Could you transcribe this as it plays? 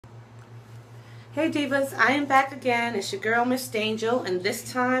Hey Divas, I am back again. It's your girl Miss Angel, and this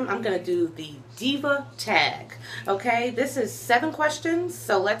time I'm going to do the Diva Tag. Okay, this is 7 questions,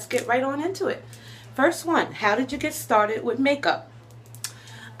 so let's get right on into it. First one, how did you get started with makeup?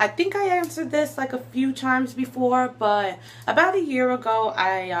 I think I answered this like a few times before, but about a year ago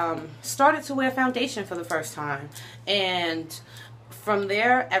I started to wear foundation for the first time, and from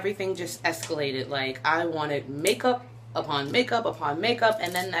there everything just escalated. Like, I wanted makeup upon makeup upon makeup,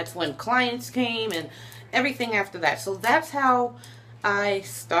 and then that's when clients came and everything after that. So that's how I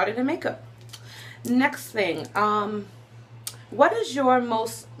started in makeup. Next thing, what is your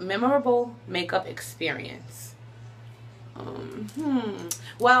most memorable makeup experience?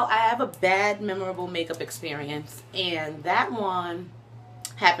 Well, I have a bad memorable makeup experience, and that one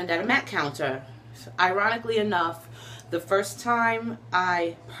happened at a MAC counter. Ironically enough, the first time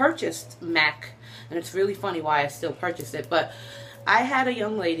I purchased MAC, and it's really funny why I still purchased it, but I had a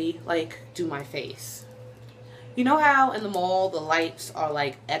young lady like do my face. You know how in the mall the lights are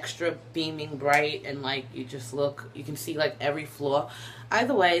like extra beaming bright and like you can see like every flaw?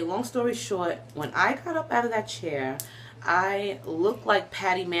 Either way, long story short, when I got up out of that chair, I looked like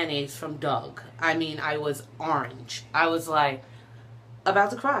Patty Mayonnaise from Doug. I mean, I was orange. I was like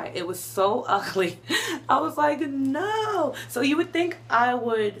about to cry. It was so ugly. I was like, no. So you would think I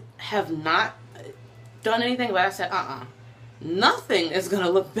would have not done anything, but I said, nothing is going to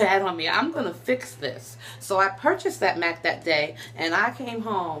look bad on me. I'm going to fix this. So I purchased that MAC that day, and I came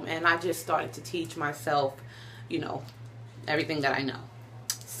home and I just started to teach myself, everything that I know.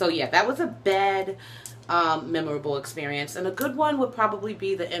 So yeah, that was a bad memorable experience. And a good one would probably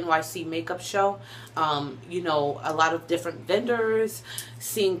be the NYC makeup show. A lot of different vendors,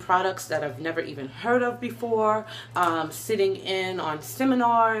 seeing products that I've never even heard of before, sitting in on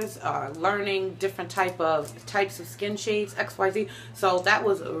seminars, learning different types of skin shades, XYZ. So that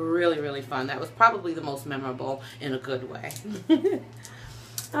was really, really fun. That was probably the most memorable in a good way.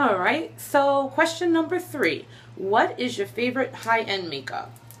 All right, so question number 3. What is your favorite high-end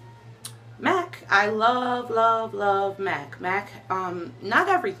makeup? MAC. I love, love, love MAC. MAC, not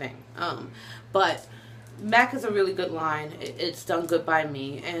everything, but MAC is a really good line. It's done good by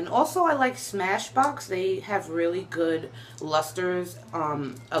me. And also I like Smashbox. They have really good lusters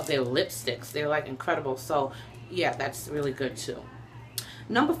of their lipsticks. They're like incredible. So yeah, that's really good too.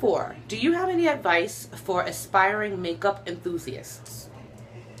 Number 4, do you have any advice for aspiring makeup enthusiasts?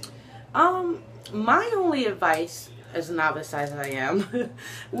 My only advice, as novice as I am,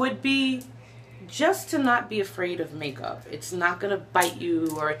 would be just to not be afraid of makeup. It's not going to bite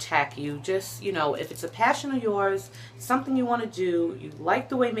you or attack you. Just, if it's a passion of yours, something you want to do, you like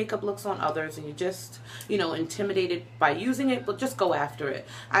the way makeup looks on others, and you just, intimidated by using it, but just go after it.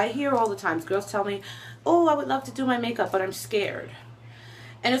 I hear all the times girls tell me, oh, I would love to do my makeup, but I'm scared.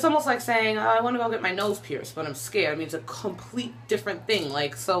 And it's almost like saying, oh, I want to go get my nose pierced, but I'm scared. I mean, it's a complete different thing.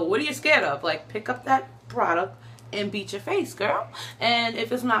 Like, so what are you scared of? Like, pick up that product and beat your face, girl. And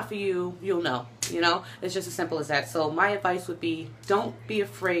if it's not for you, you'll know. It's just as simple as that. So my advice would be, don't be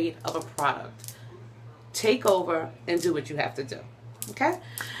afraid of a product. Take over and do what you have to do. Okay?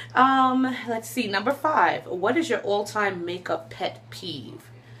 Let's see. Number 5. What is your all-time makeup pet peeve?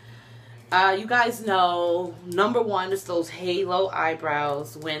 You guys know, number 1 is those halo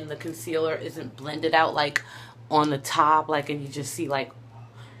eyebrows when the concealer isn't blended out like on the top, like, and you just see like,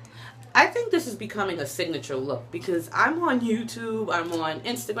 I think this is becoming a signature look because I'm on YouTube, I'm on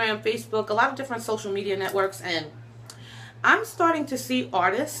Instagram, Facebook, a lot of different social media networks, and I'm starting to see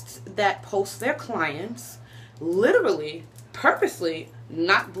artists that post their clients literally, purposely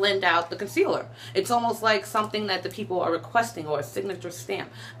not blend out the concealer. It's almost like something that the people are requesting, or a signature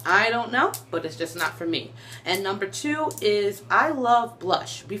stamp. I don't know, but it's just not for me. And number 2 is I love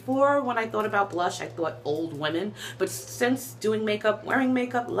blush. Before, when I thought about blush, I thought old women, but since doing makeup, wearing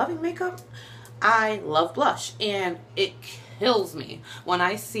makeup, loving makeup, I love blush. And it kills me when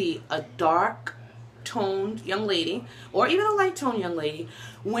I see a dark toned young lady, or even a light toned young lady,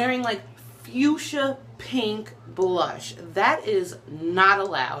 wearing like fuchsia pink blush. That is not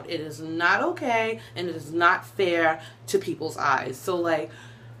allowed. It is not okay, and it is not fair to people's eyes. So like,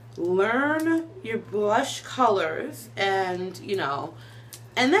 learn your blush colors and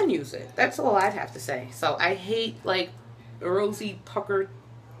and then use it. That's all I'd have to say. So I hate like rosy pucker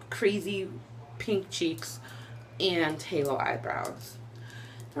crazy pink cheeks and halo eyebrows.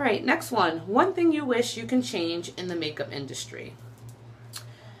 All right, next one. One thing you wish you can change in the makeup industry.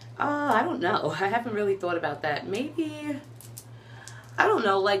 I don't know. I haven't really thought about that. Maybe, I don't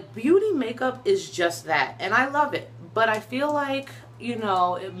know, like beauty makeup is just that. And I love it. But I feel like, you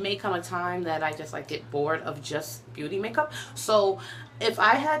know, it may come a time that I just like get bored of just beauty makeup. So if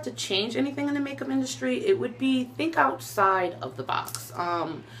I had to change anything in the makeup industry, it would be think outside of the box.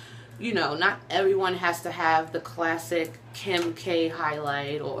 You know, not everyone has to have the classic Kim K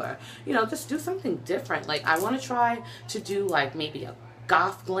highlight, or, you know, just do something different. Like, I want to try to do like maybe a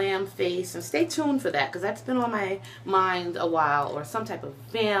goth glam face, and stay tuned for that because that's been on my mind a while, or some type of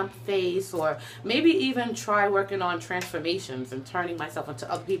vamp face, or maybe even try working on transformations and turning myself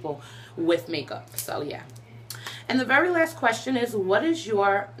into other people with makeup. So yeah. And the very last question is, who is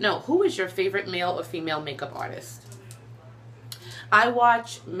your favorite male or female makeup artist? I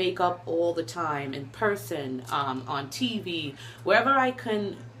watch makeup all the time, in person, on TV, wherever I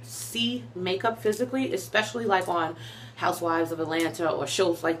can see makeup physically, especially like on Housewives of Atlanta or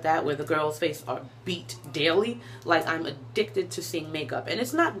shows like that where the girls' face are beat daily. Like, I'm addicted to seeing makeup. And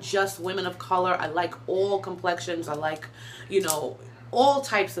it's not just women of color. I like all complexions. I like, you know, all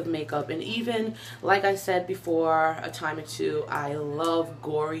types of makeup. And even, like I said before a time or two, I love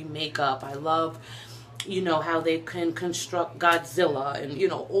gory makeup. I love, you know, how they can construct Godzilla and, you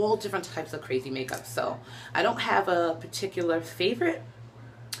know, all different types of crazy makeup. So I don't have a particular favorite,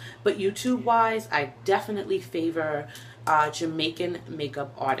 but YouTube wise, I definitely favor Jamaican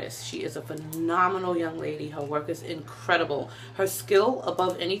makeup artist. She is a phenomenal young lady. Her work is incredible. Her skill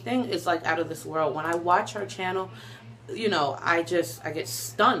above anything is like out of this world. When I watch her channel, you know, I get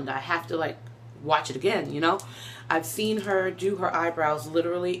stunned. I have to like watch it again, you know. I've seen her do her eyebrows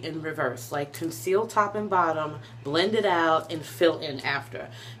literally in reverse, like conceal top and bottom, blend it out, and fill in after.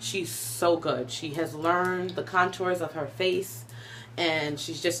 She's so good. She has learned the contours of her face, and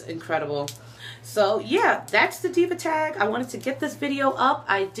she's just incredible. So yeah, that's the Diva Tag. I wanted to get this video up.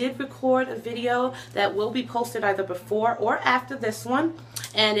 I did record a video that will be posted either before or after this one,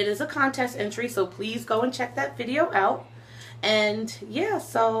 and it is a contest entry, so please go and check that video out. And yeah,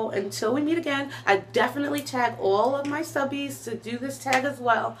 so until we meet again, I definitely tag all of my subbies to do this tag as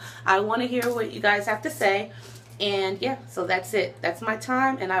well. I want to hear what you guys have to say. And yeah, so that's it. That's my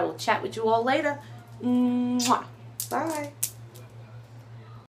time, and I will chat with you all later. Mwah. Bye.